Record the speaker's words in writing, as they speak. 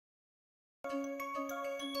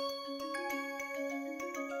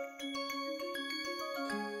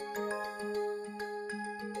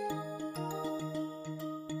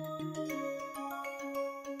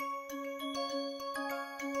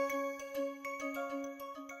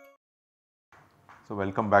So,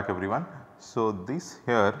 welcome back everyone. So, this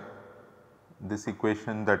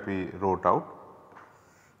equation that we wrote out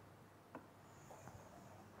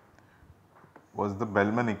was the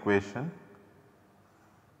Bellman equation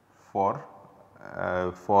for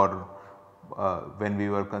when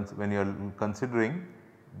you are considering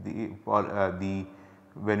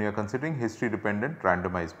when you are considering history dependent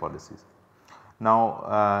randomized policies.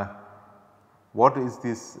 Now, what is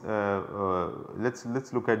this?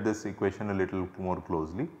 Let's look at this equation a little more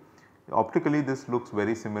closely. Optically, this looks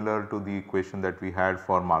very similar to the equation that we had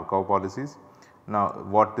for Markov policies. Now,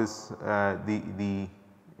 what is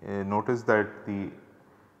notice that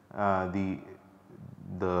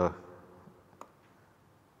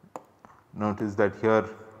notice that here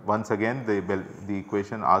once again the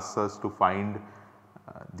equation asks us to find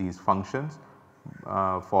these functions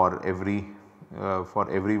for every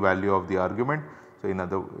value of the argument. So,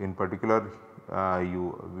 in particular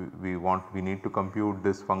we need to compute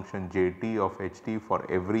this function jt of ht for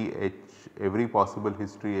every possible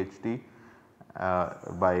history ht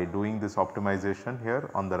by doing this optimization here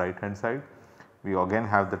on the right hand side. We again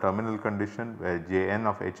have the terminal condition where Jn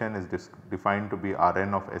of Hn is defined to be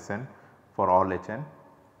Rn of Sn for all Hn,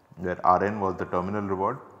 where Rn was the terminal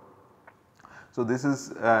reward. So, this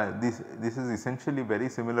is essentially very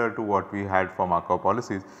similar to what we had for Markov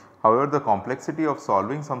policies. However, the complexity of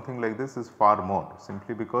solving something like this is far more,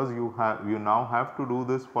 simply because you now have to do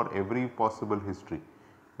this for every possible history.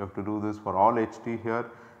 You have to do this for all HT here,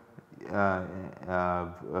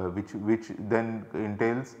 which then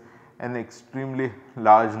entails an extremely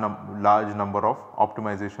large number of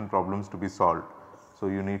optimization problems to be solved. So,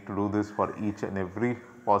 you need to do this for each and every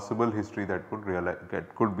possible history that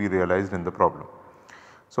could be realized in the problem.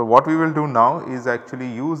 So, what we will do now is actually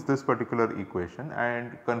use this particular equation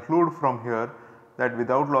and conclude from here that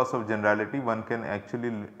without loss of generality one can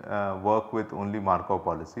actually work with only Markov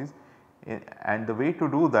policies, and the way to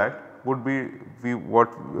do that would be we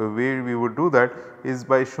would do that is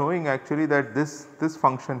by showing actually that this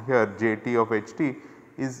function here jt of ht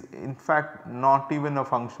is in fact not even a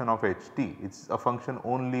function of ht, it is a function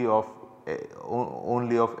only of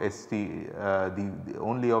st,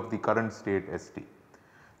 only of the current state st.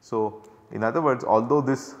 So, in other words, although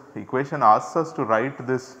this equation asks us to write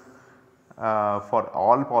this for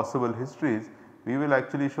all possible histories, we will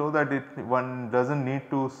actually show that one does not need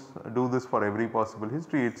to do this for every possible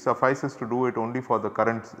history, it suffices to do it only for the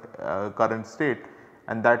current state,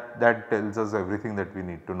 and that tells us everything that we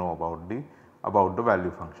need to know about the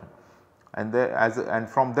value function. And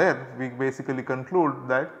from there we basically conclude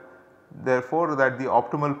that therefore that the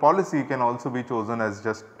optimal policy can also be chosen as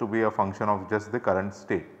just to be a function of just the current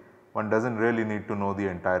state. One does not really need to know the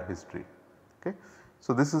entire history. Okay.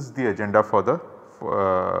 So, this is the agenda for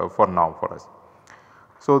now for us.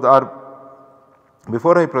 So,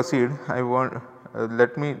 before I proceed, I want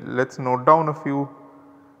let's note down a few,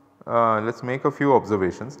 let's make a few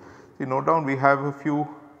observations. See, note down we have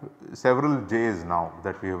several j's now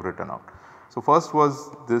that we have written out. So, first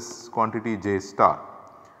was this quantity j star,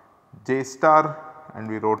 and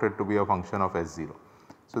we wrote it to be a function of S0.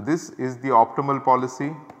 So, this is the optimal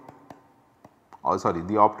policy, or sorry,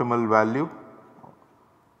 the optimal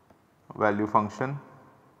value function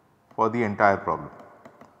for the entire problem,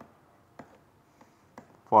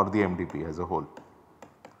 for the MDP as a whole.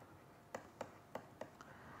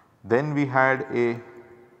 Then we had a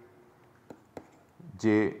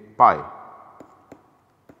j pi,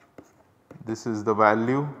 this is the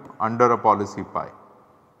value under a policy pi.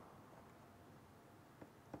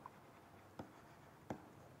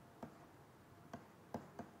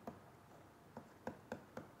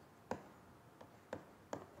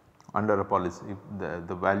 Under a policy,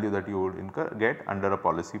 the value that you would get under a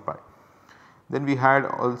policy pi. Then we had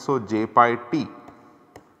also j pi t,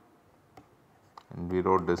 and we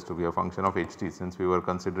wrote this to be a function of ht since we were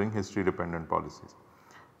considering history dependent policies.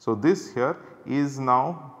 So, this here is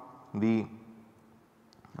now the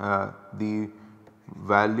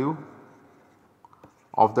value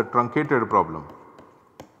of the truncated problem.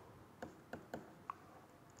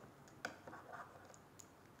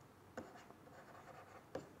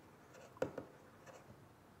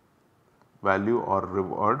 Value or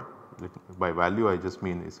reward, by value I just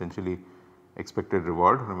mean essentially expected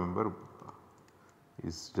reward, remember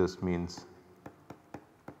is just means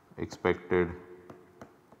expected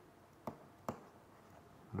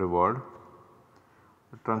reward,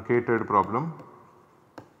 truncated problem.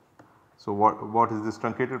 So, what is this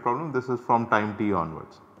truncated problem? This is from time t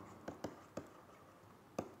onwards.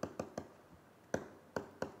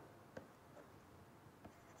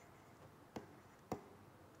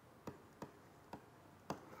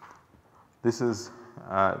 This is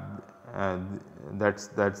uh, uh, that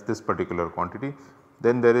is this particular quantity.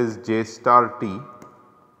 Then there is J star T,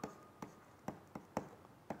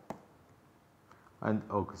 and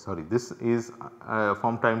okay, sorry, this is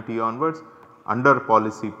from time t onwards under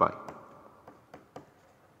policy pi.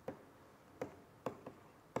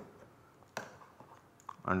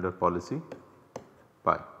 Under policy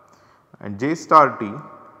pi, and J star T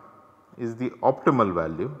is the optimal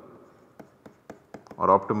value or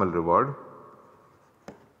optimal reward,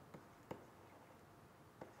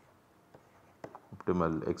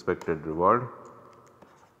 optimal expected reward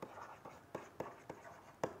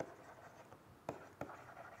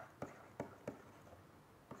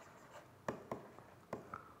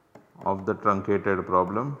of the truncated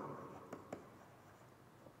problem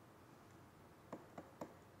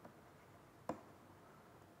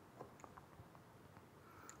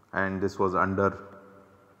and this was under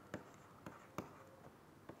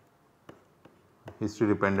history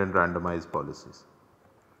dependent randomized policies,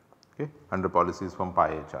 okay, under policies from pi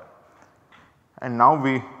HR. And now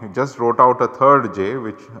we just wrote out a third J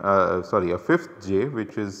which sorry, a fifth J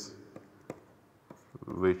which is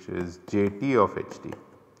Jt of Ht.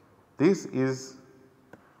 This is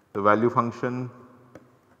the value function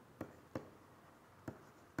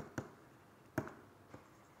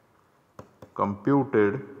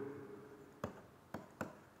computed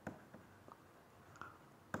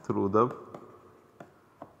through the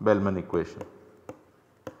Bellman equation.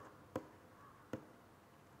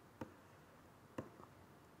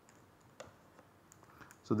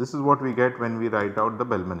 So, this is what we get when we write out the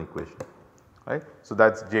Bellman equation, right. So,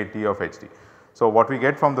 that is Jt of Ht. So, what we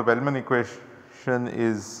get from the Bellman equation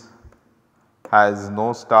is has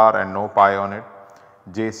no star and no pi on it.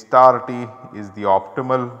 J star T is the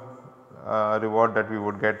optimal reward that we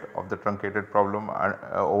would get of the truncated problem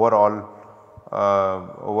overall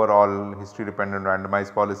history dependent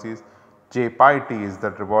randomized policies. J pi T is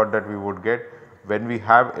that reward that we would get when we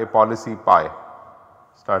have a policy pi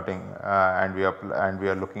starting and we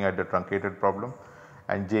are looking at the truncated problem,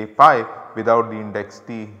 and J pi without the index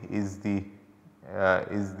T is the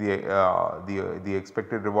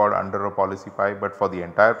expected reward under a policy pi, but for the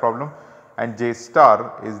entire problem, and J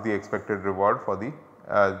star is the expected reward for the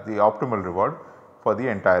optimal reward for the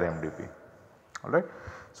entire MDP, alright.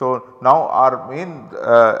 So, now our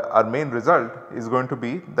main result is going to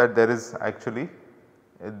be that there is actually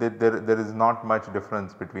there is not much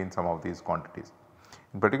difference between some of these quantities.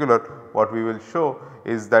 In particular, what we will show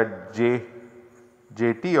is that Jt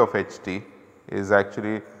of Ht is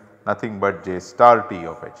actually nothing but J star T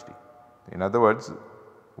of Ht. In other words,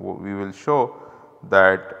 we will show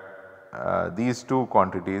that these two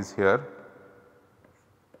quantities here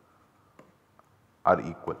are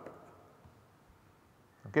equal,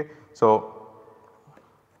 okay. So,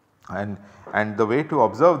 and the way to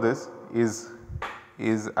observe this is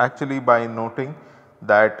actually by noting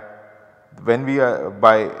that when we are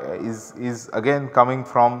is again coming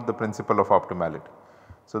from the principle of optimality.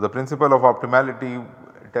 So, the principle of optimality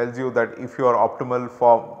tells you that if you are optimal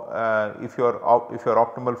for if you are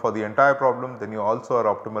optimal for the entire problem, then you also are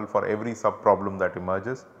optimal for every sub problem that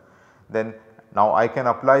emerges. Then now I can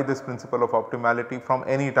apply this principle of optimality from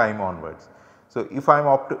any time onwards. So, if I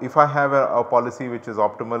have a policy which is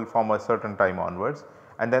optimal from a certain time onwards,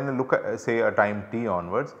 and then look at say a time t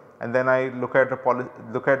onwards, and then I look at a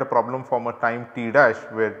problem from a time t dash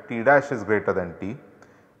where t dash is greater than t,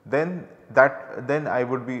 then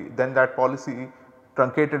that policy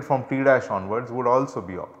truncated from t dash onwards would also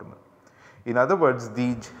be optimal. In other words,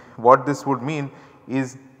 what this would mean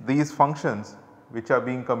is these functions which are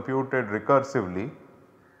being computed recursively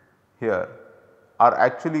here are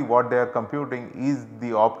actually what they are computing is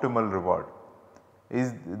the optimal reward,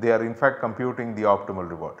 they are in fact computing the optimal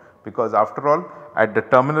reward, because after all at the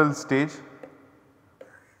terminal stage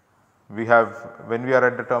we have, when we are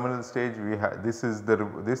at the terminal stage, we have this is the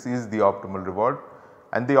optimal reward,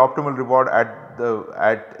 and the optimal reward at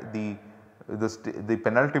the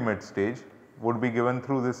penultimate stage would be given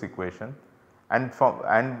through this equation, and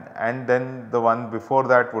then the one before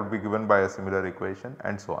that would be given by a similar equation,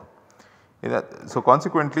 and so on. So,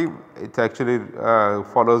 consequently it actually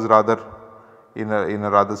follows rather in a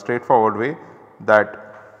rather straightforward way that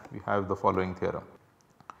we have the following theorem.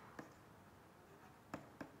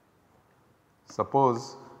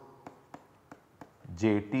 Suppose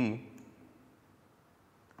Jt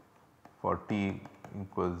for t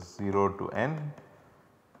equals 0 to n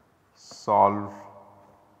solve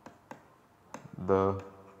the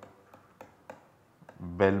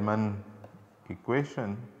Bellman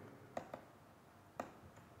equations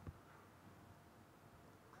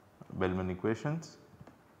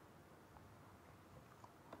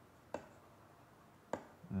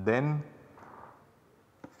then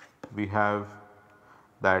we have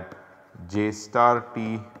that J star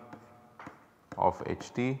T of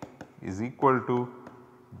Ht is equal to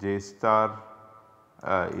J star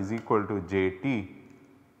is equal to Jt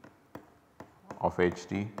of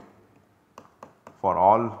Ht for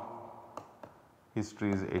all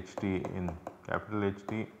histories Ht in capital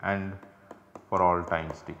Ht and for all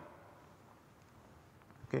times t.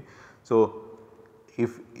 Okay. So,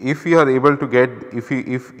 if you are able to get if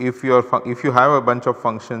you have a bunch of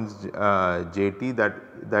functions Jt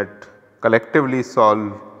that collectively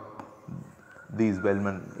solve these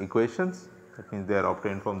Bellman equations, that means they are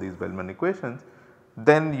obtained from these Bellman equations,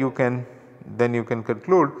 then you can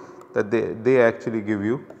conclude that they actually give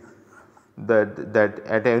you that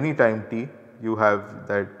at any time t you have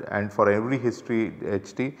that, and for every history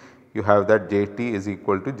Ht you have that Jt is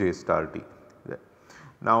equal to J star t.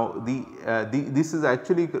 Now this is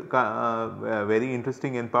actually very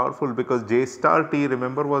interesting and powerful, because J star t,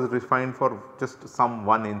 remember, was defined for just some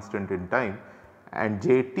one instant in time, and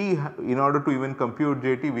Jt, in order to even compute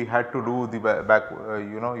Jt, we had to do the back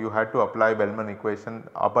you had to apply Bellman equation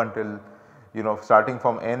up until starting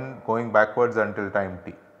from n going backwards until time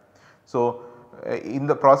t. So, in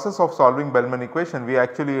the process of solving Bellman equation, we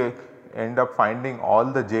actually end up finding all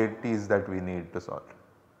the Jt's that we need to solve,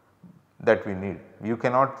 You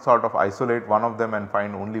cannot sort of isolate one of them and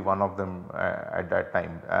find only one of them at that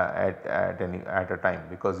time at a time,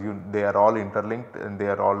 because they are all interlinked, and they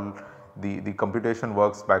are all the computation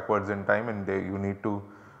works backwards in time, and you need to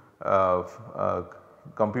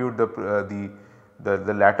compute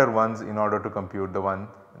the latter ones in order to compute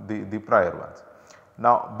the prior ones.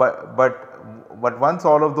 Now, but once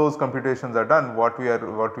all of those computations are done, what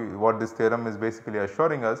this theorem is basically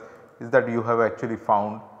assuring us is that you have actually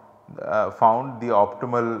found the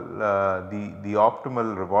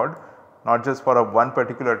optimal reward, not just for one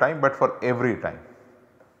particular time, but for every time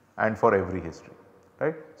and for every history,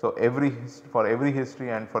 right. So, for every history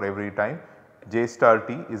and for every time, J star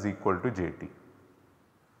t is equal to Jt.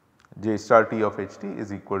 J star t of Ht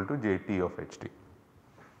is equal to Jt of Ht.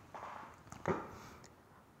 Okay.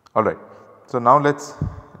 Alright. So, now let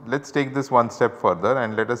us take this one step further,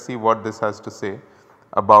 and let us see what this has to say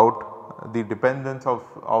about the dependence of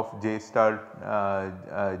J star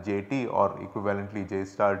Jt, or equivalently J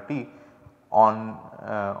star t on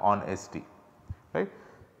St, right.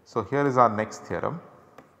 So, here is our next theorem.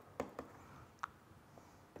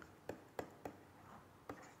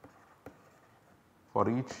 For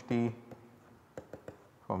each t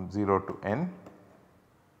from 0 to n,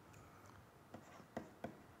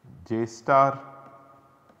 J star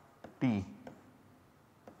t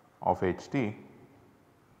of Ht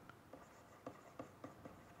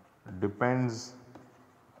depends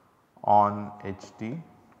on Ht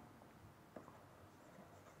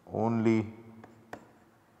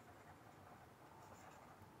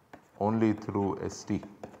only through St.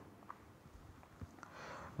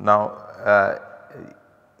 Now,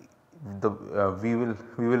 we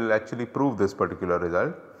will actually prove this particular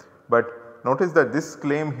result, but notice that this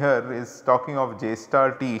claim here is talking of J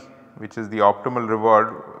star t, which is the optimal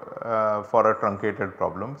reward for a truncated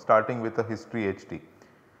problem starting with a history Ht.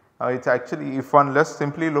 It is actually, if one just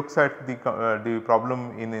simply looks at the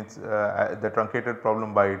problem in its the truncated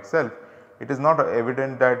problem by itself, it is not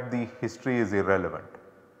evident that the history is irrelevant.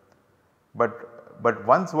 But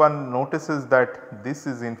once one notices that this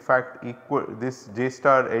is in fact equal, this J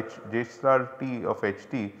star t of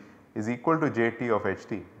Ht is equal to Jt of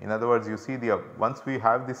Ht. In other words, you see, once we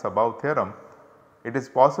have this above theorem, it is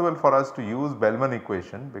possible for us to use Bellman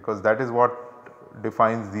equation, because that is what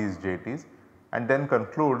defines these Jt's, and then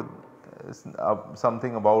conclude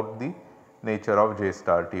something about the nature of J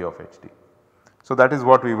star t of Ht. So, that is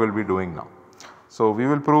what we will be doing now. So, we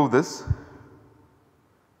will prove this.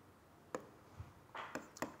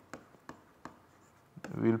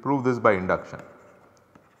 We will prove this by induction.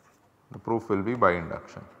 The proof will be by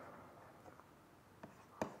induction.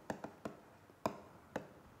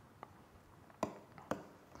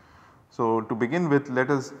 So, to begin with, let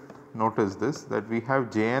us notice this, that we have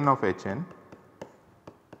Jn of Hn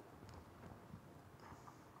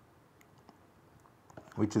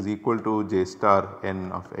which is equal to J star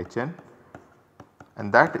n of Hn,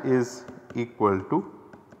 and that is equal to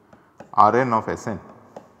Rn of Sn,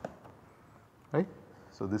 right.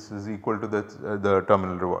 So, this is equal to the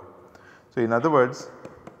terminal reward. So, in other words,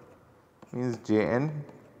 means Jn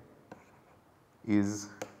is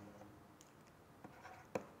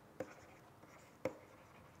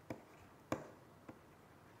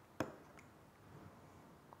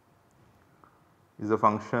a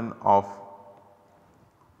function of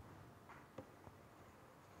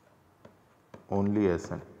only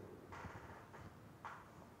Sn,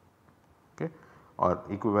 okay, or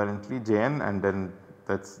equivalently Jn, and then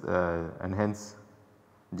that is and hence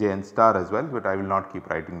Jn star as well, but I will not keep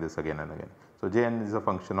writing this again and again. So, Jn is a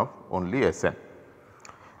function of only Sn.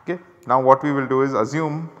 Okay. Now, what we will do is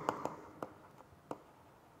assume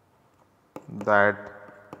that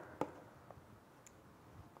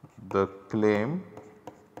the claim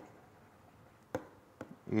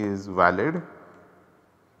is valid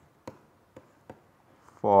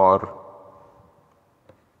for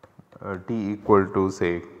t equal to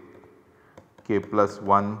say k plus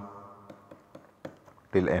 1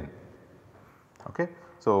 till n. Okay.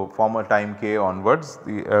 So, from a time k onwards,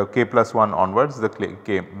 the k plus 1 onwards, the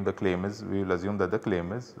claim is, we will assume that the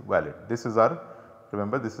claim is valid. This is our,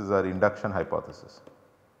 remember, this is our induction hypothesis.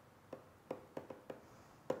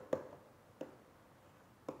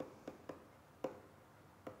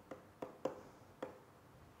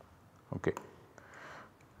 Okay.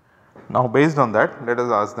 Now, based on that, let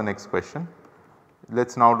us ask the next question. Let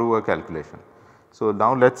us now do a calculation. So,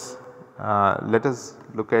 now let us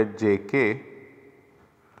look at Jk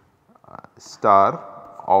star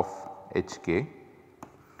of Hk,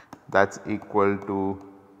 that is equal to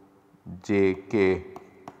Jk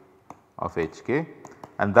of Hk,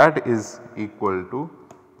 and that is equal to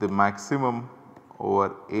the maximum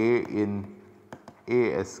over A in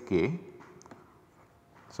Ask.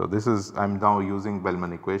 So, this is, I am now using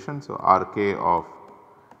Bellman equation. So, Rk of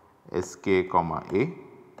Sk comma A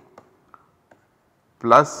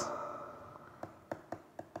plus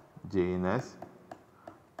J in S,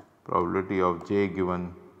 probability of J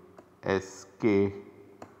given Sk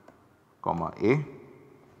comma A,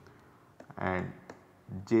 and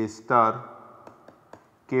J star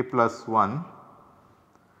k plus 1,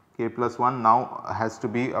 k plus 1 now has to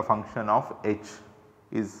be a function of H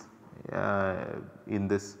is in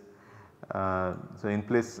this. So, in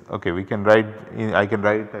place, okay, we can write, I can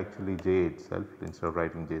write actually J itself instead of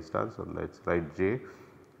writing J star. So, let us write J,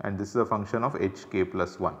 and this is a function of Hk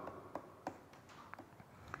plus 1.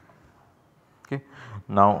 Okay.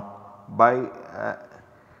 Now, by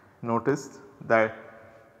notice that,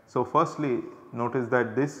 so firstly notice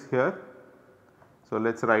that this here, so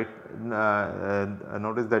let us write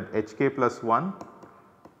notice that Hk plus 1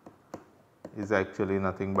 is actually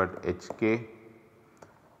nothing but Hk,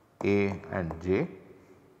 A and J,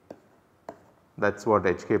 that is what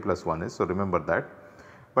Hk plus 1 is. So, remember that,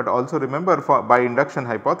 but also remember for by induction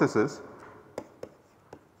hypothesis,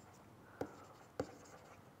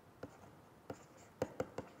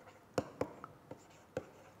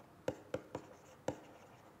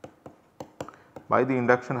 by the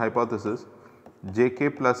induction hypothesis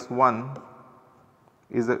Jk plus 1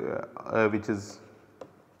 is which is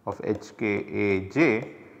of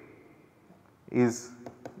HkAj is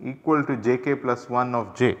equal to Jk plus 1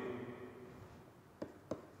 of J.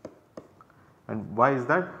 And why is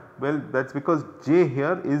that? Well, that is because J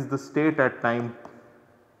here is the state at time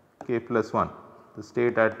k plus 1, the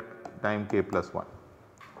state at time k plus 1,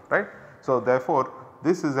 right. So, therefore,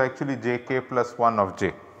 this is actually Jk plus 1 of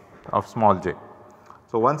J, of small j.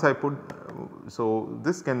 So, once I put, so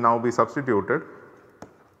this can now be substituted.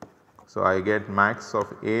 So, I get max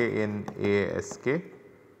of A in Ask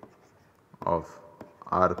of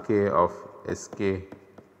Rk of Sk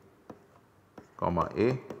comma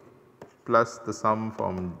A plus the sum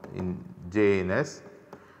from in J in S,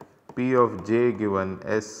 P of J given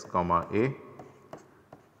S comma A,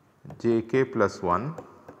 Jk plus 1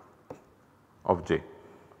 of J.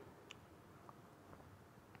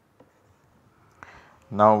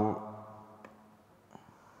 Now,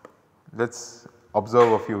 let us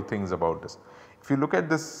observe a few things about this. If you look at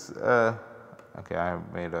this, okay, I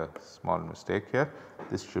have made a small mistake here,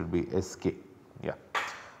 this should be Sk, yeah,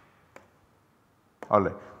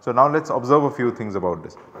 alright. So, now let us observe a few things about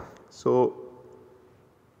this. So,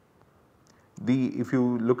 if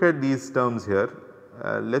you look at these terms here,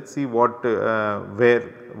 let us see what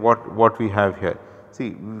what we have here.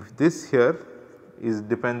 See, this here is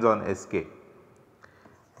depends on Sk,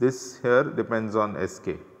 this here depends on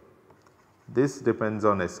Sk, this depends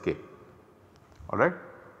on Sk, alright.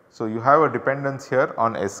 So, you have a dependence here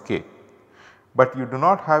on Sk, but you do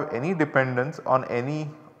not have any dependence on any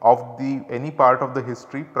part of the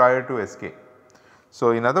history prior to Sk.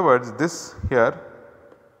 So, in other words, this here,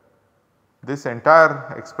 this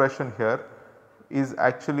entire expression here is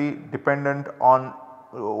actually dependent on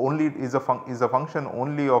only is a function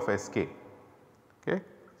only of Sk. Okay.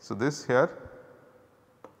 So, this here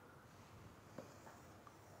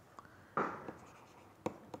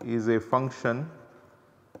is a function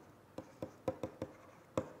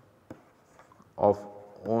of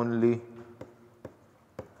only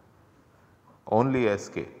only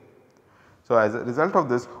Sk. So, as a result of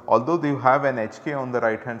this, although you have an Hk on the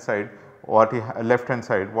right hand side, what you left hand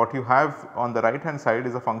side, what you have on the right hand side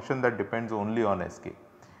is a function that depends only on Sk.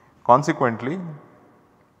 Consequently,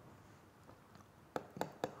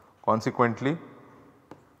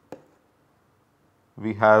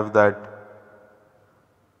 we have that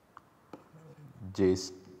Jk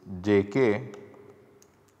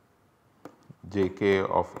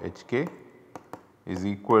of Hk is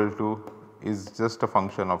equal to, is just a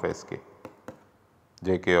function of Sk,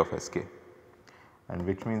 Jk of Sk, and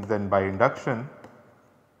which means then by induction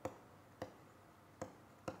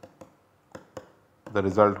the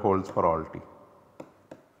result holds for all t.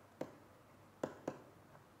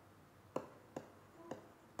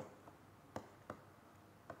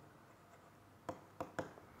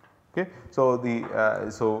 Okay. So,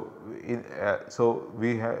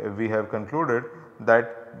 we have concluded that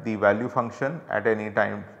the value function at any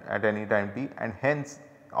time t, and hence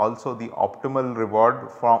also the optimal reward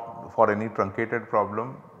for any truncated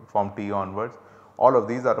problem from t onwards, all of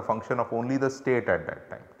these are a function of only the state at that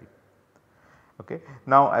time t. Okay.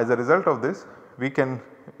 Now, as a result of this, we can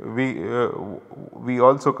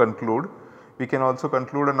also conclude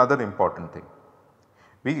another important thing.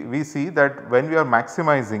 We see that when we are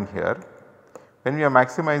maximizing here,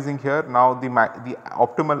 now the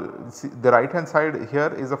optimal, the right hand side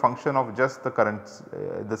here is a function of just the current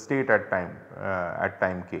the state at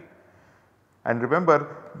time k. And remember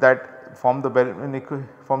that from the Bellman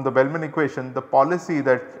equation, the policy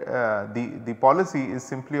that the policy is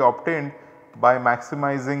simply obtained by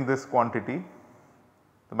maximizing this quantity,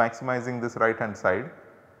 maximizing this right hand side.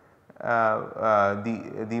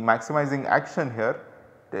 The maximizing action here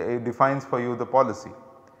defines for you the policy.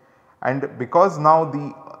 And because now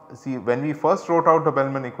when we first wrote out the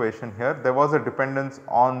Bellman equation here, there was a dependence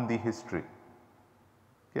on the history.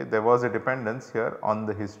 Okay, there was a dependence here on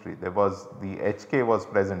the history, the Hk was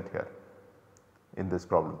present here in this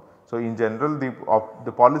problem. So, in general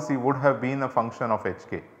the policy would have been a function of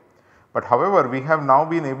Hk, but however we have now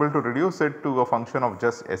been able to reduce it to a function of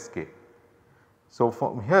just Sk. So,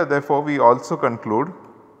 from here therefore, we also conclude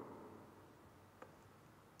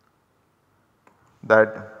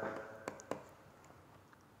that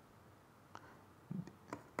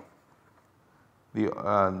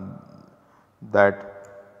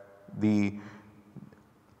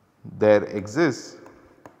there exists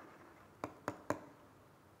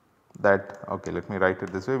that, okay, let me write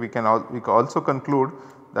it this way, we can also conclude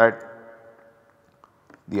that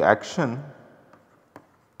the action,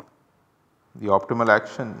 the optimal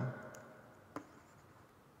action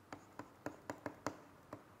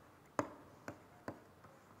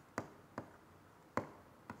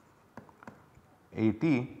At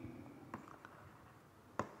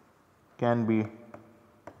can be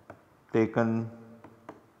taken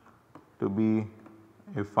to be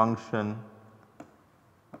a function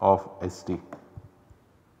of St.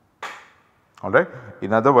 Alright.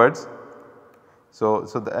 In other words,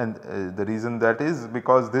 the reason that is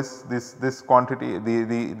because this quantity,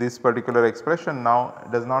 this particular expression now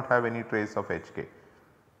does not have any trace of Hk.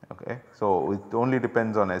 Okay. So, it only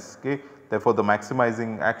depends on Sk, therefore, the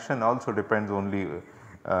maximizing action also depends only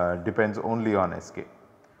on Sk.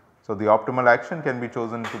 So, the optimal action can be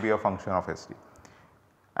chosen to be a function of St.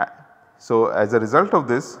 So, as a result of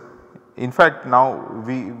this, in fact, now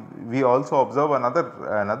we also observe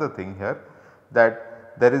another thing here,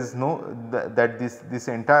 that there is no that this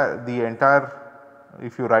entire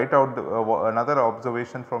if you write out another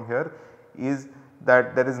observation from here is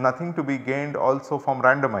that there is nothing to be gained also from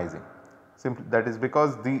randomizing. Simply that is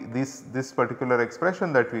because this particular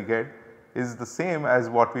expression that we get is the same as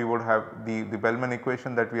what we would have, the Bellman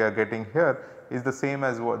equation that we are getting here is the same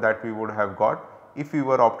as that we would have got if we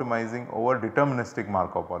were optimizing over deterministic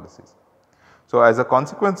Markov policies. So, as a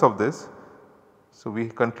consequence of this, so we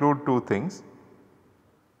conclude two things.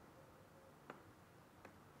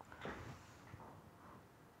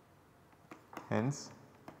 Hence,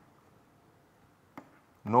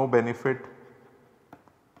 no benefit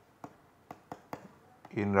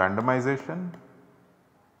in randomization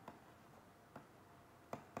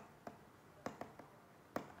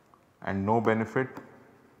and no benefit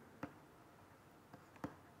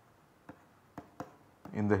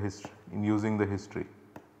in the history, in using the history.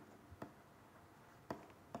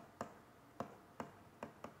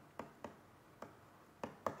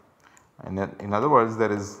 And in other words,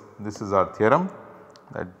 this is our theorem,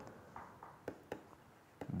 that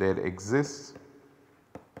there exists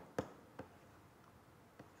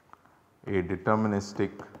a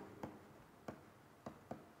deterministic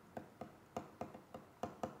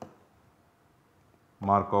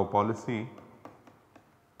Markov policy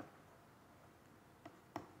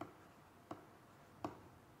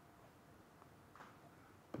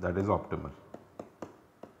that is optimal.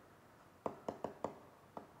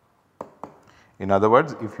 In other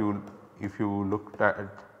words, if you looked at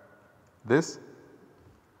this,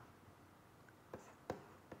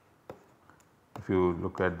 if you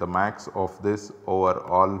look at the max of this over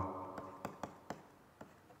all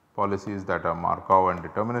policies that are Markov and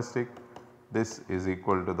deterministic, this is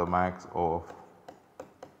equal to the max of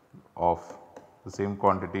the same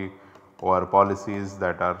quantity over policies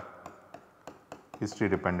that are history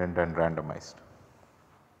dependent and randomized.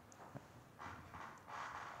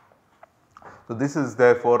 So, this is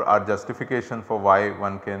therefore our justification for why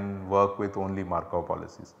one can work with only Markov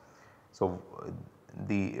policies. So,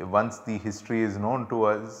 once the history is known to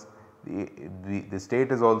us, the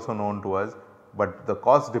state is also known to us, but the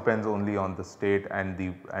cost depends only on the state, and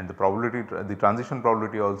the probability, the transition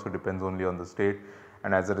probability also depends only on the state,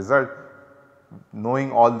 and as a result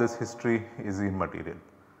knowing all this history is immaterial.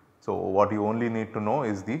 So, what you only need to know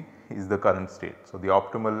is the current state. So, the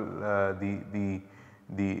optimal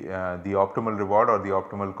the optimal reward or the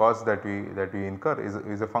optimal cost that we incur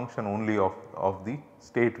is a function only of the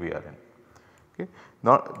state we are in. Okay.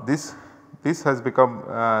 Now, this has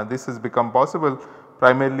become possible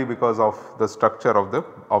primarily because of the structure of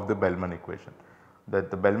the Bellman equation. That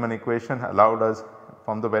the Bellman equation allowed us,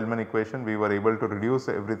 from the Bellman equation we were able to reduce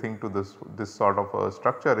everything to this sort of a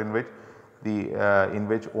structure in which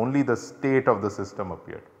only the state of the system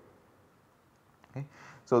appeared. Okay.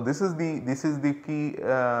 So, this is the key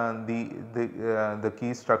the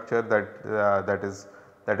key structure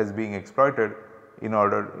that is being exploited in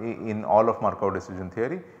all of Markov decision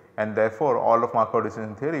theory, and therefore, all of Markov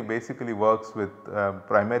decision theory basically works with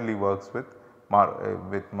primarily works with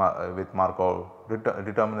Markov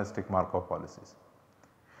deterministic Markov policies.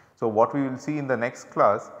 So, what we will see in the next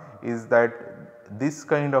class is that this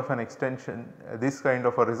kind of an extension, this kind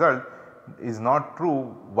of a result is not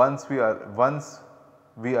true once we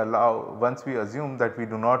assume that we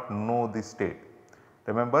do not know the state.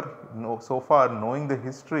 Remember, so far knowing the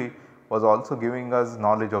history was also giving us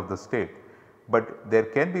knowledge of the state, but there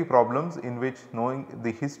can be problems in which knowing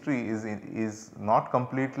the history is not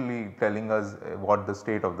completely telling us what the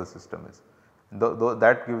state of the system is. Though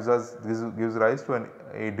that gives rise to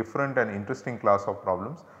a different and interesting class of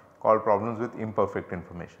problems called problems with imperfect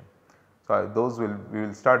information. So, we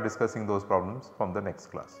will start discussing those problems from the next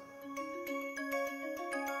class.